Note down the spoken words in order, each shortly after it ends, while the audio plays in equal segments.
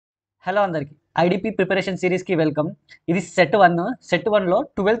Hello అందరికి IDP Preparation Series కి welcome. ఇది సెట్ 1. సెట్ 1లో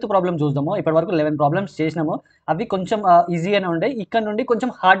 12th ప్రాబ్లం చూద్దాము. ఇప్పటివరకు 11 ప్రాబ్లమ్స్ చేసినాము. అవి కొంచెం ఈజీగానే ఉంటాయి. ఇక్కడ నుండి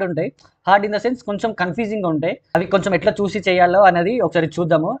కొంచెం హార్డ్ ఉంటాయి. హార్డ్ ఇన్ ద సెన్స్ కొంచెం కన్ఫ్యూజింగ్గా ఉంటాయి. అవి కొంచెం ఎట్లా చూసి చేయాలో అనేది ఒకసారి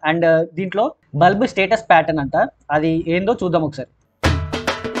చూద్దాము. అండ్ దీంట్లో బల్బ్ స్టేటస్ ప్యాటర్న్ అంట, అది ఏందో చూద్దాం ఒకసారి.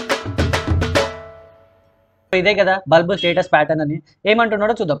 ఇదే కదా బల్బ్ స్టేటస్ ప్యాటర్న్ అని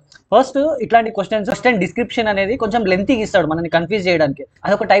ఏమంటున్నాడో చూద్దాం. ఫస్ట్ ఇట్లాంటి క్వశ్చన్స్ ఫస్ట్ అండ్ డిస్క్రిప్షన్ అనేది కొంచెం లెంతీగా ఇస్తాడు మనల్ని కన్ఫ్యూజ్ చేయడానికి.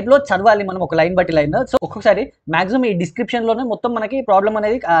 అదొక టైప్లో చదవాలి మనం, ఒక లైన్ బట్టి లైన్. సో ఒక్కొక్కసారి మాక్సిమం ఈ డిస్క్రిప్షన్లోనే మొత్తం మనకి ప్రాబ్లం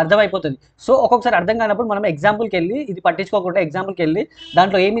అనేది అర్థమైపోతుంది. సో ఒక్కొక్కసారి అర్థం కానప్పుడు మనం ఎగ్జాంపుల్కి వెళ్ళి ఇది పట్టించుకోకుండా ఎగ్జాంపుల్కి వెళ్ళి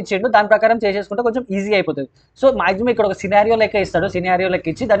దాంట్లో ఏమి ఇచ్చిండో దాని ప్రకారం చేసేసుకుంటే కొంచెం ఈజీ అయిపోతుంది. సో మాక్సిమం ఇక్కడ ఒక సినారియో లెక్క ఇస్తాడు, సినారియో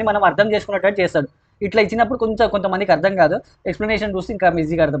లెక్క ఇచ్చి దాన్ని మనం అర్థం చేసుకున్నట్టు చేస్తాడు. ఇట్లా ఇచ్చినప్పుడు కొంతమందికి అర్థం కాదు, ఎక్స్ప్లెనేషన్ చూసి ఇంకా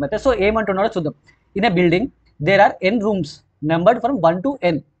ఈజీగా అర్థమవుతుంది. సో ఏమంటున్నాడో చూద్దాం. In a building there are n rooms numbered from 1 to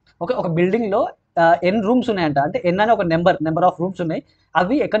n. Okay, ఒక బిల్డింగ్లో n రూమ్స్ ఉన్నాయంట. అంటే n అనే ఒక నెంబర్ ఆఫ్ రూమ్స్ ఉన్నాయి.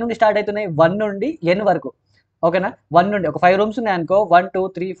 అవి ఎక్కడి నుండి స్టార్ట్ అవుతున్నాయి? 1 నుండి n వరకు. ఓకేనా, 1 నుండి ఒక 5 రూమ్స్ ఉన్నాయి అనుకో, 1 2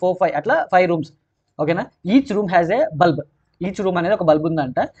 3 4 5 అట్లా 5 రూమ్స్. ఓకేనా, each room has a bulb. Each room అనేది ఒక బల్బ్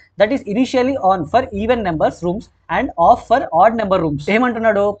ఉందంట. That is initially on for even numbers rooms and of for odd number rooms.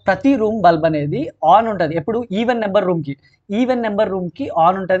 ఏమంటున్నాడు? ప్రతి రూమ్ బల్బ్ అనేది ఆన్ ఉంటుంది. ఎప్పుడు? ఈవెన్ నెంబర్ రూమ్కి. ఈవెన్ నెంబర్ రూమ్కి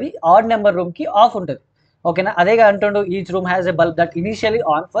ఆన్ ఉంటుంది, ఆడ్ నెంబర్ రూమ్కి ఆఫ్ ఉంటుంది. ఓకేనా, అదేగా అంటుండు. Each room has a bulb that initially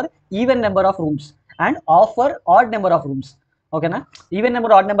on for even number of rooms and of for odd number of rooms. ఓకేనా, ఈవెన్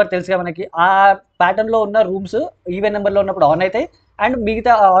నెంబర్ ఆడ్ నెంబర్ తెలుసుగా మనకి. ఆ ప్యాటర్న్లో ఉన్న రూమ్స్ ఈవెన్ నెంబర్లో ఉన్నప్పుడు ఆన్ అవుతాయి అండ్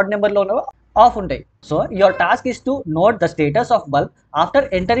మిగతా ఆడ్ నెంబర్లో ఉన్నవి ఆఫ్ ఉంటాయి. So your task is to note the status of bulb after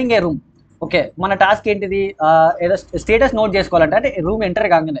entering A room. Okay, మన టాస్క్ ఏంటిది? ఏదో స్టేటస్ నోట్ చేసుకోవాలంటే, అంటే రూమ్ ఎంటర్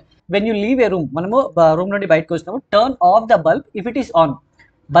కాగానే when you leave a room, మనము రూమ్ నుండి బయటకు వచ్చినప్పుడు turn off the bulb if it is on.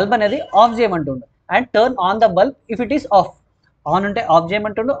 Bulb అనేది of చేయమంటుండు. And turn on the bulb if it is of. On ఉంటే ఆఫ్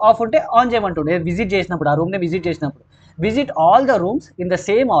చేయమంటుండు, ఆఫ్ ఉంటే ఆన్ చేయమంటుండు. విజిట్ చేసినప్పుడు, ఆ రూమ్ని విజిట్ చేసినప్పుడు visit all the rooms in the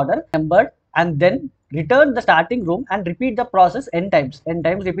same order numbered and then return the starting room and repeat the process n times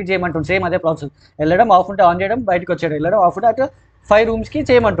repeat చేయమంటుండు. Same అదే process, వెళ్ళడం of ఉంటే on చేయడం, బయటకు వచ్చాడు, వెళ్ళడం ఆఫ్ ఉంటే అట్లా 5 రూమ్స్కి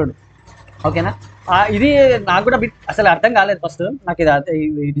చేయమంటుండు. ఓకేనా, ఇది నాకు కూడా అసలు అర్థం కాలేదు ఫస్ట్ నాకు.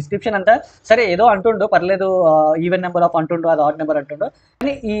 ఇది డిస్క్రిప్షన్ అంతా సరే ఏదో అంటుండు, పర్లేదు, ఈవెన్ నెంబర్ ఆఫ్ అంటుండు, అది ఆడ్ నెంబర్ అంటుండు.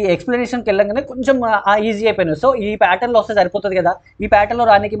 కానీ ఈ ఎక్స్ప్లెనేషన్కి వెళ్ళగానే కొంచెం ఈజీ అయిపోయినాయి. సో ఈ ప్యాటర్న్లో వస్తే సరిపోతుంది కదా, ఈ ప్యాటర్న్లో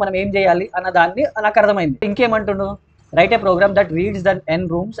రానికి మనం ఏం చేయాలి అన్న దాన్ని నాకు అర్థమైంది. ఇంకేమంటుండు? Right A programme that reads the n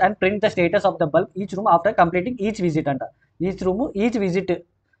rooms and print the status of the bulb each room after completing each visit అంట. ఈచ్ రూమ్ ఈచ్ విజిట్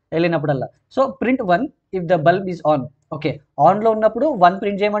వెళ్ళినప్పుడల్లా. So print 1 if the bulb is on. Okay, ఆన్లో ఉన్నప్పుడు 1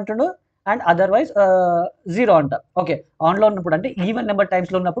 print చేయమంటుండు and otherwise 0 అంట. Okay, ఆన్లో ఉన్నప్పుడు అంటే even number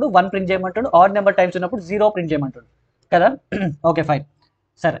టైమ్స్లో ఉన్నప్పుడు 1 ప్రింట్ చేయమంటాడు, ఆడ్ నెంబర్ టైమ్స్ ఉన్నప్పుడు 0 ప్రింట్ చేయమంటాడు కదా. ఓకే ఫైన్,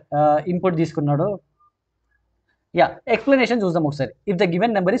 సరే ఇన్పుట్ తీసుకున్నాడు. యా, ఎక్స్ప్లెనేషన్ చూద్దాం ఒకసారి. If the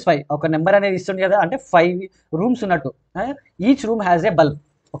given number is 5, ఒక నెంబర్ అనేది ఇస్తుంది కదా, అంటే 5 రూమ్స్ ఉన్నట్టు. Each room has a bulb.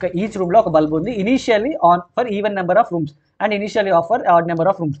 Okay, each రూమ్లో ఒక బల్బ్ ఉంది. Initially on for even number of rooms and initially of for odd number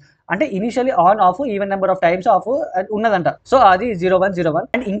of rooms. అంటే initially on off even number of times of ఉన్నదంట. So అది 0101.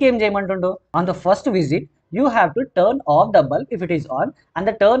 And ఇంకేం చేయమంటుండు? On the first visit you have to turn off the bulb if it is on and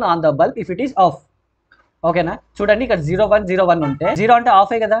the turn on the bulb if it is of. ఓకేనా, చూడండి ఇక్కడ 0101 ఉంటే 0 అంటే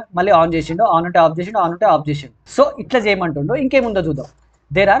ఆఫే కదా, మళ్ళీ ఆన్ చేసిండు, ఆన్ ఉంటే ఆఫ్ చేసిండు, ఆన్ ఉంటే ఆఫ్ చేసిండు. సో ఇట్లా చేయమంటుండు. ఇంకేముందో చూద్దాం.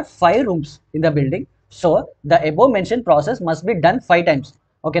 There are 5 rooms in the building, so the above mention process must be done 5 times.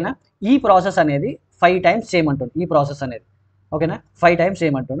 ఓకేనా, ఈ ప్రాసెస్ అనేది 5 టైమ్స్ చేయమంటుండు. ఈ ప్రాసెస్ అనేది ఓకేనా 5 times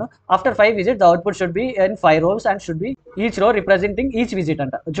చేయమంటుండు. After 5 visit the output should be in 5 rows and should be each row representing each visit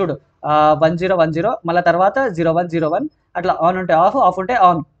అంట. చూడు 1010, మళ్ళీ తర్వాత 0101, అట్లా ఆన్ ఉంటే ఆఫ్, ఆఫ్ ఉంటే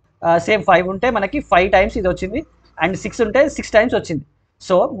ఆన్. సేమ్ 5 ఉంటే మనకి 5 టైమ్స్ ఇది వచ్చింది అండ్ 6 ఉంటే 6 టైమ్స్ వచ్చింది.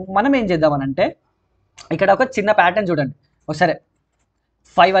 సో మనం ఏం చేద్దామనంటే ఇక్కడ ఒక చిన్న ప్యాటర్న్ చూడండి ఒకసారి.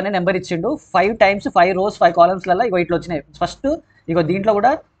 5 అనే నెంబర్ ఇచ్చిండు, 5 టైమ్స్ 5 rows 5 కాలమ్స్లలో ఇగో ఇట్లా వచ్చినాయి. ఫస్ట్ ఇగో దీంట్లో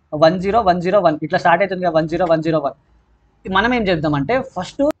కూడా 10101 ఇట్లా స్టార్ట్ అవుతుంది కదా, 10101. మనం ఏం చేద్దామంటే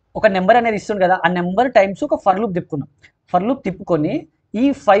ఫస్ట్ ఒక నెంబర్ అనేది ఇస్తుంది కదా, ఆ నెంబర్ టైమ్స్ ఒక ఫర్ లూప్ తిప్పుకున్నాం. ఫర్ లూప్ తిప్పుకొని ఈ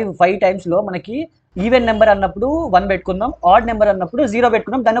 5 టైమ్స్లో మనకి ఈవెన్ నెంబర్ అన్నప్పుడు 1 పెట్టుకుందాం, ఆడ్ నెంబర్ అన్నప్పుడు 0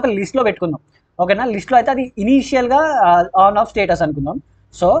 పెట్టుకుందాం. దాన్ని ఒక లిస్ట్లో పెట్టుకుందాం. ఓకేనా, లిస్ట్లో అయితే అది ఇనీషియల్గా ఆన్ ఆఫ్ స్టేటస్ అనుకుందాం.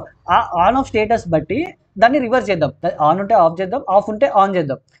 సో ఆ ఆన్ ఆఫ్ స్టేటస్ బట్టి దాన్ని రివర్స్ చేద్దాం. ఆన్ ఉంటే ఆఫ్ చేద్దాం, ఆఫ్ ఉంటే ఆన్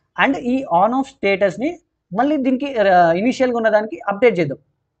చేద్దాం. అండ్ ఈ ఆన్ ఆఫ్ స్టేటస్ని మళ్ళీ దీనికి ఇనీషియల్గా ఉన్న దానికి అప్డేట్ చేద్దాం.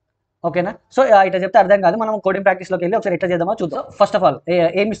 ఓకేనా, సో ఇట్లా చెప్తే అర్థం కాదు. మనం కోడింగ్ ప్రాక్టీస్లోకి వెళ్ళి ఒకసారి ఎట్లా చేద్దామో చూద్దాం. ఫస్ట్ ఆఫ్ ఆల్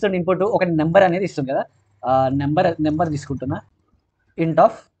ఏం ఇస్తుంది? ఇన్పుట్ ఒక నెంబర్ అనేది ఇస్తుంది కదా, నెంబర్ తీసుకుంటున్నా, ఇంట్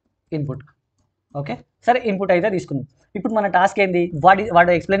ఆఫ్ ఇన్పుట్. ఓకే, సరే ఇన్పుట్ అయితే తీసుకున్నాం. ఇప్పుడు మన టాస్క్ ఏంది?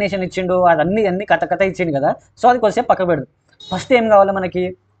 వాడు ఎక్స్ప్లెనేషన్ ఇచ్చిండు, అన్ని కథ ఇచ్చిండు కదా. సో అది కొద్దిసేపు పక్క పెడదు. ఫస్ట్ ఏం కావాలి మనకి?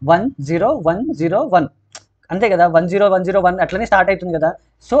 10101. అంతే కదా, 10101 అట్లనే స్టార్ట్ అవుతుంది కదా.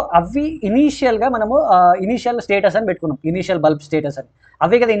 సో అవి ఇనీషియల్గా మనము ఇనీషియల్ స్టేటస్ అని పెట్టుకున్నాం, ఇనీషియల్ బల్బ్ స్టేటస్ అని.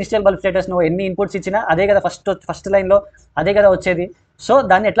 అవే కదా ఇనిషియల్ బల్బ్ స్టేటస్, నువ్వు ఎన్ని ఇన్పుట్స్ ఇచ్చినా అదే కదా ఫస్ట్ లైన్లో అదే కదా వచ్చేది. సో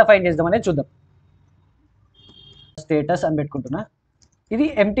దాన్ని ఎట్లా ఫైండ్ చేద్దాం అనేది చూద్దాం. స్టేటస్ అని పెట్టుకుంటున్నా, ఇది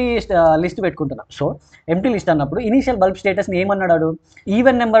ఎంటీ లిస్ట్ పెట్టుకుంటున్నా. సో ఎంటీ లిస్ట్ అన్నప్పుడు ఇనీషియల్ బల్బ్ స్టేటస్ని ఏమన్నాడు,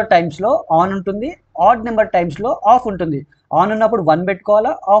 ఈవెన్ నెంబర్ టైమ్స్లో ఆన్ ఉంటుంది, ఆడ్ నెంబర్ టైమ్స్లో ఆఫ్ ఉంటుంది. ఆన్ ఉన్నప్పుడు 1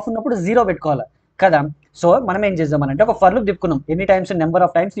 పెట్టుకోవాలా, ఆఫ్ ఉన్నప్పుడు 0 పెట్టుకోవాలా కదా. సో మనం ఏం చేద్దామనంటే ఒక ఫర్ లూప్ తిప్పుకున్నాం, ఎన్ని times, number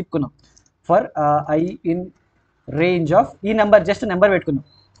of times తిప్పుకున్నాం. For I in range of, ఈ నెంబర్ జస్ట్ నెంబర్ పెట్టుకుందాం,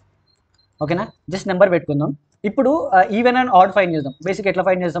 ఓకేనా, జస్ట్ నెంబర్ పెట్టుకుందాం. ఇప్పుడు ఈవెన్ అండ్ ఆడ్ ఫైండ్ చేద్దాం. బేసిక్ ఎట్లా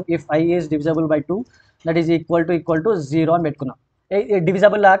ఫైండ్ చేద్దాం, if I is divisible by 2 that is equal to 0 అని పెట్టుకున్నాం.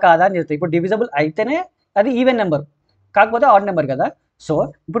 డివిజబుల్ కాదా అని చెప్తాయి. ఇప్పుడు డివిజబుల్ అయితేనే అది ఈవెన్ నెంబర్, కాకపోతే ఆడ్ నెంబర్ కదా. సో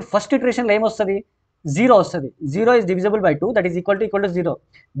ఇప్పుడు ఫస్ట్ ఇటరేషన్లో ఏమొస్తుంది, 0 వస్తుంది. 0 is divisible by 2 that is equal to 0.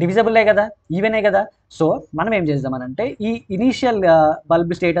 డివిజబుల్లే కదా, ఈవెనే కదా. సో మనం ఏం చేద్దామనంటే ఈ ఇనీషియల్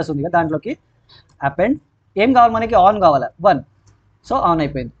బల్బ్ స్టేటస్ ఉంది కదా, దాంట్లోకి అపెండ్ ఏం కావాలి మనకి, ఆన్ కావాలి 1. సో ఆన్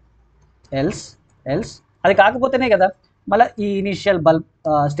అయిపోయింది. ఎల్స్ అది కాకపోతేనే కదా మళ్ళీ ఈ initial bulb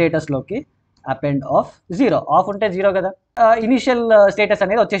స్టేటస్లోకి append of 0. Of ఉంటే 0 కదా. ఇనీషియల్ స్టేటస్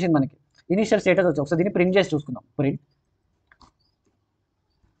అనేది వచ్చేసింది మనకి, ఇనీషియల్ స్టేటస్ వచ్చి ఒకసారి దీన్ని ప్రింట్ చేసి చూసుకుందాం. Print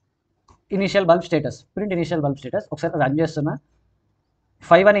initial bulb status, print initial bulb status. ఒకసారి రన్ చేస్తున్నా,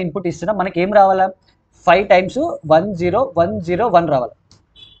 5 అనే ఇన్పుట్ ఇస్తున్నా. మనకి ఏం రావాలా, 5 టైమ్స్ 10101 రావాలి,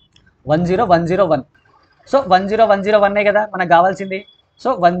 10101. సో 10101 కదా మనకు కావాల్సింది. So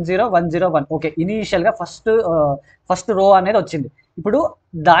 10101 okay. ఇనీషియల్గా ఫస్ట్ రో అనేది వచ్చింది. ఇప్పుడు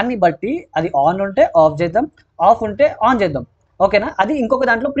దాన్ని బట్టి అది ఆన్ ఉంటే ఆఫ్ చేద్దాం, ఆఫ్ ఉంటే ఆన్ చేద్దాం, ఓకేనా. అది ఇంకొక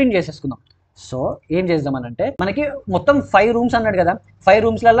దాంట్లో ప్రింట్ చేసేసుకుందాం. సో ఏం చేద్దామనంటే మనకి మొత్తం 5 రూమ్స్ అన్నాడు కదా, 5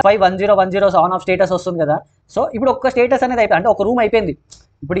 రూమ్స్లలో 51010 ఆన్ ఆఫ్ స్టేటస్ వస్తుంది కదా. సో ఇప్పుడు ఒక్క స్టేటస్ అనేది అయిపోయింది, అంటే ఒక రూమ్ అయిపోయింది.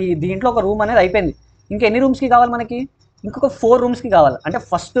 ఇప్పుడు దీంట్లో ఒక రూమ్ అనేది అయిపోయింది. ఇంకా ఎన్ని రూమ్స్కి కావాలి మనకి, ఇంకొక 4 రూమ్స్కి కావాలి. అంటే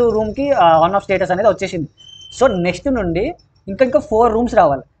ఫస్ట్ రూమ్కి ఆన్ ఆఫ్ స్టేటస్ అనేది వచ్చేసింది. సో నెక్స్ట్ నుండి ఇంకా 4 రూమ్స్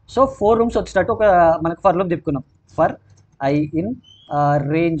రావాలి. సో 4 రూమ్స్ వచ్చేటట్టు ఒక మనకు for loop తిప్పుకున్నాం. For I in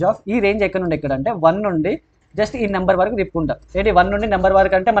range of, ఈ రేంజ్ ఎక్కడ నుండి ఎక్కడ అంటే 1 నుండి జస్ట్ ఈ నెంబర్ వరకు తిప్పుకుంటాం. ఏంటి 1 నుండి నెంబర్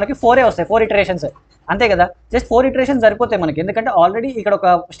వరకు అంటే మనకి 4 వస్తాయి, 4 ఇటరేషన్స్ అంతే కదా. జస్ట్ 4 ఇటరేషన్స్ సరిపోతాయి మనకి, ఎందుకంటే ఆల్రెడీ ఇక్కడ ఒక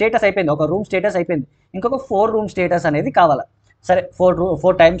స్టేటస్ అయిపోయింది, ఒక రూమ్ స్టేటస్ అయిపోయింది. ఇంకొక 4 రూమ్ స్టేటస్ అనేది కావాలా. సరే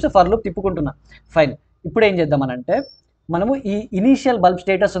 4 టైమ్స్ ఫర్ లూప్ తిప్పుకుంటున్నా. ఫైన్. ఇప్పుడు ఏం చేద్దామనంటే మనము ఈ ఇనీషియల్ బల్బ్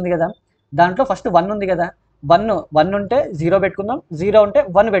స్టేటస్ ఉంది కదా, దాంట్లో ఫస్ట్ 1 ఉంది కదా, 1 ఉంటే 0 పెట్టుకుందాం, 0 ఉంటే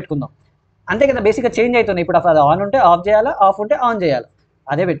 1 పెట్టుకుందాం, అంతే కదా. బేసిక్గా చేంజ్ అవుతుంది. ఇప్పుడు అది ఆన్ ఉంటే ఆఫ్ చేయాలా, ఆఫ్ ఉంటే ఆన్ చేయాలి,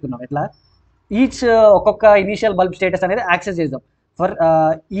 అదే పెట్టుకున్నాం. ఎట్లా ఈచ్ ఒక్కొక్క ఇనీషియల్ బల్బ్ స్టేటస్ అనేది యాక్సెస్ చేద్దాం. ఫర్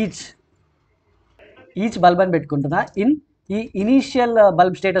ఈచ్ బల్బ్ అని పెట్టుకుంటున్నా. ఈ ఇనీషియల్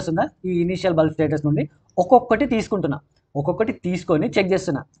బల్బ్ స్టేటస్ ఉందా, ఈ ఇనీషియల్ బల్బ్ స్టేటస్ నుండి ఒక్కొక్కటి తీసుకుంటున్నా, ఒక్కొక్కటి తీసుకొని చెక్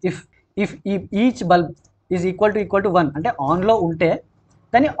చేస్తున్నా. If each bulb is equal to 1 అంటే ఆన్లో ఉంటే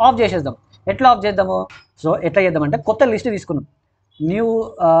దాన్ని ఆఫ్ చేసేద్దాం. ఎట్లా ఆఫ్ చేద్దాము, సో ఎట్లా చేద్దామంటే కొత్త లిస్ట్ తీసుకున్నాం,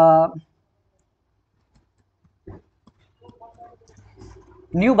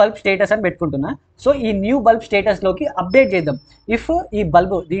 న్యూ బల్బ్ స్టేటస్ అని పెట్టుకుంటున్నా. సో ఈ న్యూ బల్బ్ స్టేటస్లోకి అప్డేట్ చేద్దాం. ఇఫ్ ఈ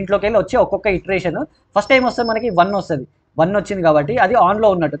బల్బ్ దీంట్లోకి వెళ్ళి వచ్చే ఒక్కొక్క ఇటరేషన్ ఫస్ట్ టైం వస్తుంది మనకి 1 వస్తుంది, 1 వచ్చింది కాబట్టి అది ఆన్లో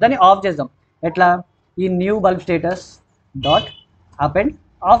ఉన్నట్టు, దాన్ని ఆఫ్ చేద్దాం. ఎట్లా, ఈ new bulb status dot append,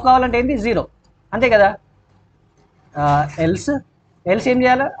 of కావాలంటే ఏంటి 0 అంతే కదా. ఎల్స్ ఏం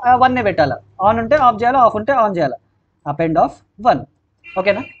చేయాలి, 1 పెట్టాలి, ఆన్ ఉంటే ఆఫ్ చేయాలి, ఆఫ్ ఉంటే ఆన్ చేయాలి, అపెండ్ ఆఫ్ 1,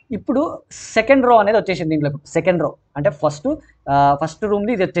 ఓకేనా. ఇప్పుడు సెకండ్ రో అనేది వచ్చేసింది దీంట్లో. సెకండ్ రో అంటే ఫస్ట్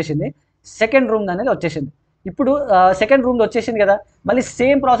రూమ్ది ఇది వచ్చేసింది, సెకండ్ రూమ్ అనేది వచ్చేసింది. ఇప్పుడు సెకండ్ రూమ్ది వచ్చేసింది కదా, మళ్ళీ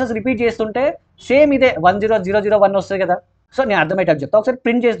సేమ్ ప్రాసెస్ రిపీట్ చేస్తుంటే సేమ్ ఇదే 10001 వస్తుంది కదా. సో నేను అర్థమయ్యేటట్టు చెప్తా, ఒకసారి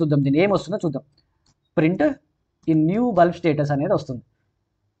ప్రింట్ చేసి చూద్దాం, దీన్ని ఏం వస్తుందో చూద్దాం. ప్రింట్ ఈ న్యూ బల్బ్ స్టేటస్ అనేది వస్తుంది,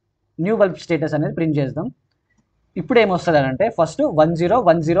 న్యూ బల్బ్ స్టేటస్ అనేది ప్రింట్ చేద్దాం. ఇప్పుడు ఏమొస్తుంది అని అంటే ఫస్ట్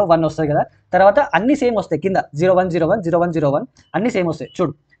 10101 వస్తుంది కదా, తర్వాత అన్ని సేమ్ వస్తాయి కింద, 0101 0101 అన్ని సేమ్ వస్తాయి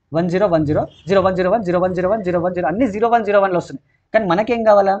చూడు, 1010 0101 0101 010 అన్ని 0101లో వస్తున్నాయి. కానీ మనకేం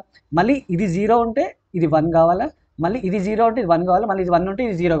కావాలా, మళ్ళీ ఇది 0 ఉంటే ఇది 1 కావాలా, మళ్ళీ ఇది 0 ఉంటే ఇది 1 కావాలా, మళ్ళీ ఇది 1 ఉంటే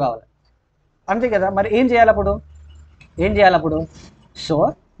ఇది 0 కావాలి, అంతే కదా. మరి ఏం చేయాలి అప్పుడు, సో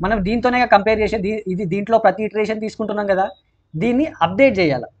మనం దీంతోనే కంపేర్ చేసి ఇది దీంట్లో ప్రతి ఇటరేషన్ తీసుకుంటున్నాం కదా, దీన్ని అప్డేట్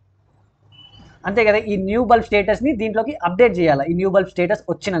చేయాలి, అంతే కదా. ఈ న్యూ బల్బ్ స్టేటస్ని దీంట్లోకి అప్డేట్ చేయాలి. ఈ న్యూ బల్బ్ స్టేటస్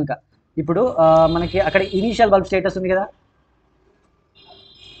వచ్చినాక ఇప్పుడు మనకి అక్కడ ఇనీషియల్ బల్బ్ స్టేటస్ ఉంది కదా,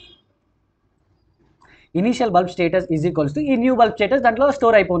 initial bulb status is equals to ఈ న్యూ బల్బ్ స్టేటస్ దాంట్లో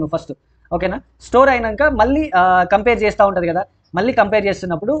స్టోర్ అయిపోను ఫస్ట్, ఓకేనా. స్టోర్ అయినాక మళ్ళీ కంపేర్ చేస్తూ ఉంటుంది కదా, మళ్ళీ కంపేర్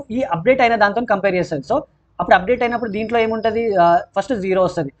చేస్తున్నప్పుడు ఈ అప్డేట్ అయిన దాంతో కంపేర్ చేస్తుంది. సో అప్పుడు అప్డేట్ అయినప్పుడు దీంట్లో ఏముంటుంది, ఫస్ట్ 0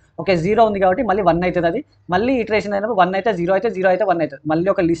 వస్తుంది. ఓకే 0 ఉంది కాబట్టి మళ్ళీ 1 అవుతుంది. అది మళ్ళీ ఇటరేషన్ అయినప్పుడు 1 అయితే 0 అయితే 0 అయితే 1 అవుతుంది. మళ్ళీ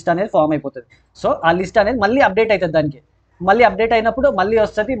ఒక లిస్ట్ అనేది ఫామ్ అయిపోతుంది. సో ఆ లిస్ట్ అనేది మళ్ళీ అప్డేట్ అవుతుంది దానికి. మళ్ళీ అప్డేట్ అయినప్పుడు మళ్ళీ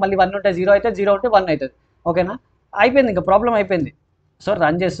వస్తుంది. మళ్ళీ 1 ఉంటే 0 అయితే 0 ఉంటే 1 అవుతుంది. ఓకేనా, అయిపోయింది, ఇంకా ప్రాబ్లం అయిపోయింది. సో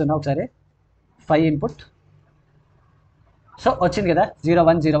రన్ చేస్తున్నా ఒకసారి 5 ఇన్పుట్. సో వచ్చింది కదా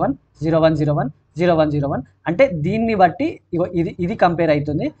 0101 0101 0101. అంటే దీన్ని బట్టి ఇగో ఇది కంపేర్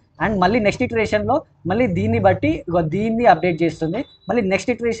అవుతుంది. అండ్ మళ్ళీ నెక్స్ట్ ఇటరేషన్లో మళ్ళీ దీన్ని బట్టి ఇగో దీన్ని అప్డేట్ చేస్తుంది. మళ్ళీ నెక్స్ట్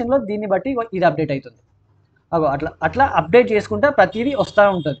ఇటరేషన్లో దీన్ని బట్టి ఇగో ఇది అప్డేట్ అవుతుంది. అగో అట్లా అట్లా అప్డేట్ చేసుకుంటే ప్రతిదీ వస్తూ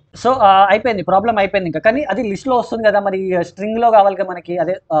ఉంటుంది. సో అయిపోయింది, ప్రాబ్లం అయిపోయింది ఇంకా. కానీ అది లిస్ట్లో వస్తుంది కదా, మరి స్ట్రింగ్లో కావాలి కదా మనకి.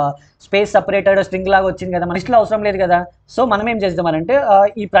 అదే స్పేస్ సపరేటెడ్ స్ట్రింగ్ లాగా వచ్చింది కదా, మన లిస్ట్లో అవసరం లేదు కదా. సో మనం ఏం చేద్దామనంటే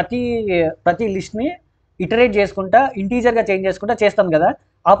ఈ ప్రతి లిస్ట్ని ఇటరేట్ చేసుకుంటా ఇంటీజర్గా చేంజ్ చేసుకుంటా చేస్తాం కదా,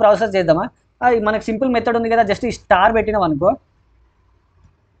 ఆ ప్రాసెస్ చేద్దామా. మనకు సింపుల్ మెథడ్ ఉంది కదా, జస్ట్ ఈ స్టార్ పెట్టినాం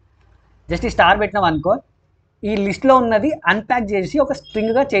అనుకో, ఈ లిస్ట్లో ఉన్నది అన్ప్యాక్ చేసి ఒక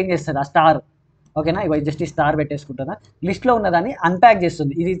స్ట్రింగ్గా చేంజ్ చేస్తుంది ఆ స్టార్. ఓకేనా, ఇవి జస్ట్ ఈ స్టార్ పెట్టేసుకుంటున్నా. లిస్ట్లో ఉన్నదాన్ని అన్ప్యాక్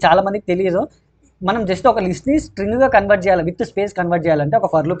చేస్తుంది. ఇది చాలా మందికి తెలియదు. మనం జస్ట్ ఒక లిస్ట్ని స్ట్రింగ్గా కన్వర్ట్ చేయాలి, విత్ స్పేస్ కన్వర్ట్ చేయాలంటే ఒక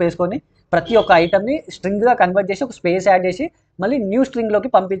ఫర్ లూప్ వేసుకొని ప్రతి ఒక్క ఐటమ్ని స్ట్రింగ్గా కన్వర్ట్ చేసి ఒక స్పేస్ యాడ్ చేసి మళ్ళీ న్యూ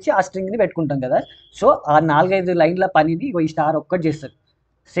స్ట్రింగ్లోకి పంపించి ఆ స్ట్రింగ్ని పెట్టుకుంటాం కదా. సో ఆ 4-5 లైన్ల పనిని ఈ స్టార్ ఒక్కటి చేస్తుంది.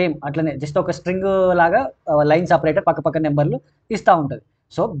 సేమ్ అట్లనే జస్ట్ ఒక స్ట్రింగ్ లాగా లైన్ సపరేటర్ పక్క నెంబర్లు ఇస్తూ ఉంటుంది.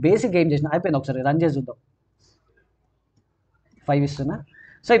 సో బేసిక్ ఏం చేసిన అయిపోయింది. ఒకసారి రన్ చేసి చూద్దాం. 5 ఇస్తున్నా.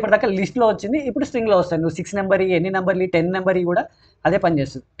 సో ఇప్పటిదాకా లిస్ట్లో వచ్చింది, ఇప్పుడు స్ట్రింగ్లో వస్తాయి. నువ్వు 6 నెంబర్ ఎన్ని నెంబర్లు 10 నెంబర్ కూడా అదే పని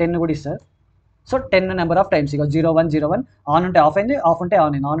చేస్తుంది. 10 కూడా ఇస్తారు. సో 10 నెంబర్ ఆఫ్ టైమ్స్ ఇక 0101 ఆన్ ఉంటే ఆఫ్ అయింది, ఆఫ్ ఉంటే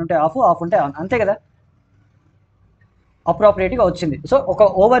ఆన్ అయింది, ఆన్ ఉంటే ఆఫ్, ఆఫ్ ఉంటే ఆన్, అంతే కదా, అప్రోప్రియేట్గా వచ్చింది. సో ఒక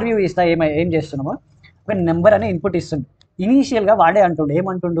ఓవర్ వ్యూ ఇస్తా ఏం చేస్తున్నామో. ఒక నెంబర్ అనే ఇన్పుట్ ఇస్తుంది. ఇనీషియల్గా వాడే అంటుండు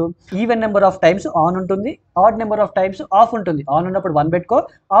ఏమంటుండు, even number of times on ఉంటుంది, odd number of times of ఉంటుంది. ఆన్ ఉన్నప్పుడు 1 పెట్టుకో,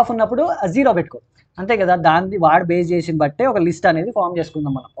 ఆఫ్ ఉన్నప్పుడు 0 పెట్టుకో, అంతే కదా. దాన్ని వాడు బేస్ చేసిన బట్టే ఒక లిస్ట్ అనేది ఫామ్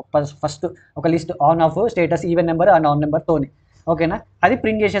చేసుకుందాం మనం. ఫస్ట్ ఒక list on off status even number and on నెంబర్తోని. ఓకేనా, అది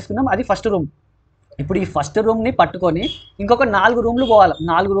ప్రింట్ చేసేసుకుందాం. అది ఫస్ట్ రూమ్. ఇప్పుడు ఈ ఫస్ట్ రూమ్ని పట్టుకొని ఇంకొక 4 రూమ్లు పోవాలి.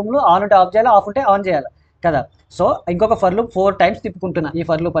 4 రూమ్లు ఆన్ ఉంటే ఆఫ్ చేయాలి, ఆఫ్ ఉంటే ఆన్ చేయాలి కదా. సో ఇంకొక ఫర్ లూప్ 4 టైమ్స్ తిప్పుకుంటున్నా. ఈ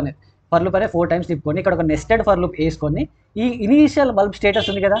ఫర్ లూప్ అనేది 4 టైమ్స్ తిప్పుకొని ఇక్కడ ఒక నెస్టెడ్ ఫర్ లూప్ వేసుకొని ఈ ఇనీషియల్ బల్బ్ స్టేటస్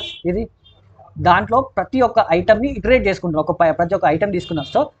ఉంది కదా, ఇది దాంట్లో ప్రతి ఒక్క ఐటమ్ని ఇటరేట్ చేసుకుంటున్నా. ప్రతి ఒక్క ఐటమ్ తీసుకున్నా.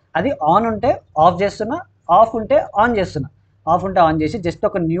 సో అది ఆన్ ఉంటే ఆఫ్ చేస్తున్నా, ఆఫ్ ఉంటే ఆన్ చేస్తున్నా. ఆఫ్ ఉంటే ఆన్ చేసి జస్ట్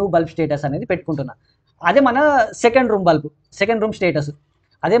ఒక న్యూ బల్బ్ స్టేటస్ అనేది పెట్టుకుంటున్నా. అదే మన సెకండ్ రూమ్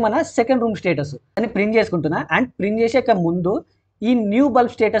స్టేటస్. అని ప్రింట్ చేసుకుంటున్నా. అండ్ ప్రింట్ చేసే ముందు ఈ న్యూ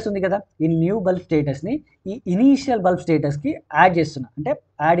బల్బ్ స్టేటస్ ఉంది కదా, ఈ న్యూ బల్బ్ స్టేటస్ని ఈ ఇనీషియల్ బల్బ్ స్టేటస్కి యాడ్ చేస్తున్నా. అంటే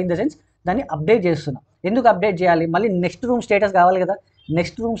యాడ్ ఇన్ ద సెన్స్ దాన్ని అప్డేట్ చేస్తున్నా. ఎందుకు అప్డేట్ చేయాలి, మళ్ళీ నెక్స్ట్ రూమ్ స్టేటస్ కావాలి కదా.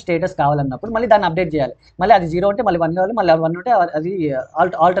 నెక్స్ట్ రూమ్ స్టేటస్ కావాలన్నప్పుడు మళ్ళీ దాన్ని అప్డేట్ చేయాలి. మళ్ళీ అది 0 ఉంటే మళ్ళీ 1 కావాలి, మళ్ళీ 1 ఉంటే అది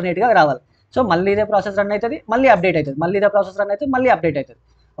ఆల్టర్నేట్గా రావాలి. సో మళ్ళీ ఇదే ప్రాసెస్ రన్ అవుతుంది, మళ్ళీ అప్డేట్ అవుతుంది, మళ్ళీ ఇదే ప్రాసెస్ రన్ అవుతుంది, మళ్ళీ అప్డేట్ అవుతుంది.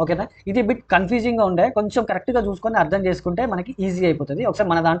 ఓకేనా, ఇది బిట్ కన్ఫ్యూజింగ్గా ఉండే, కొంచెం కరెక్ట్గా చూసుకొని అర్థం చేసుకుంటే మనకి ఈజీ అయిపోతుంది. ఒకసారి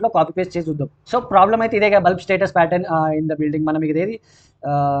మన దాంట్లో కాపీ పేస్ట్ చేసి చూద్దాం. సో ప్రాబ్లం అయితే ఇదే కదా, bulb status pattern in the building. మనం ఇదేది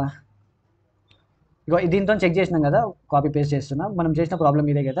ఇగో దీంతో చెక్ చేసినాం కదా, కాపీ పేస్ట్ చేస్తున్నా. మనం చేసిన ప్రాబ్లం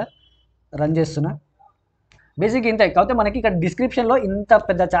ఇదే కదా, రన్ చేస్తున్నా. బేసిక్ ఇంతే. కాకపోతే మనకి ఇక్కడ డిస్క్రిప్షన్లో ఇంత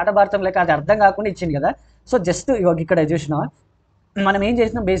పెద్ద చాటభారతం లేక అది అర్థం కాకుండా ఇచ్చింది కదా. సో జస్ట్ ఇక్కడ చూసినా మనం ఏం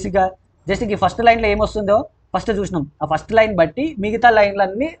చేసినాం, బేసిక్గా జస్ట్ ఈ ఫస్ట్ లైన్లో ఏమొస్తుందో ఫస్ట్ చూసినాం. ఆ ఫస్ట్ లైన్ బట్టి మిగతా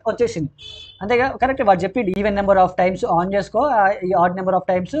లైన్లన్నీ వచ్చేసింది, అంతేగా. కరెక్ట్, వాడు చెప్పి even number of times on చేసుకో, ఈ odd number of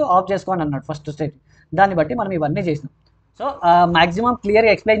times of చేసుకో అని అన్నాడు ఫస్ట్ స్టేట్. దాన్ని బట్టి మనం ఇవన్నీ చేసినాం. సో మ్యాక్సిమం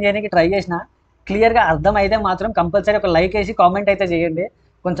క్లియర్గా ఎక్స్ప్లెయిన్ చేయడానికి ట్రై చేసిన. క్లియర్గా అర్థం అయితే మాత్రం కంపల్సరీ ఒక లైక్ వేసి కామెంట్ అయితే చేయండి.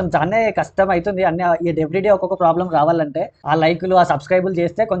 కొంచెం చాలా కష్టం అవుతుంది అన్ని ఎవ్రీడే ఒక్కొక్క ప్రాబ్లం రావాలంటే. ఆ లైకులు ఆ సబ్స్క్రైబులు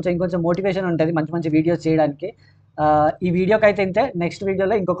చేస్తే ఇంకొంచెం మోటివేషన్ ఉంటుంది మంచి మంచి వీడియోస్ చేయడానికి. ఈ వీడియోకి అయితే ఇంతే. నెక్స్ట్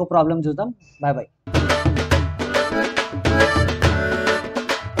వీడియోలో ఇంకొక ప్రాబ్లం చూద్దాం. Bye bye.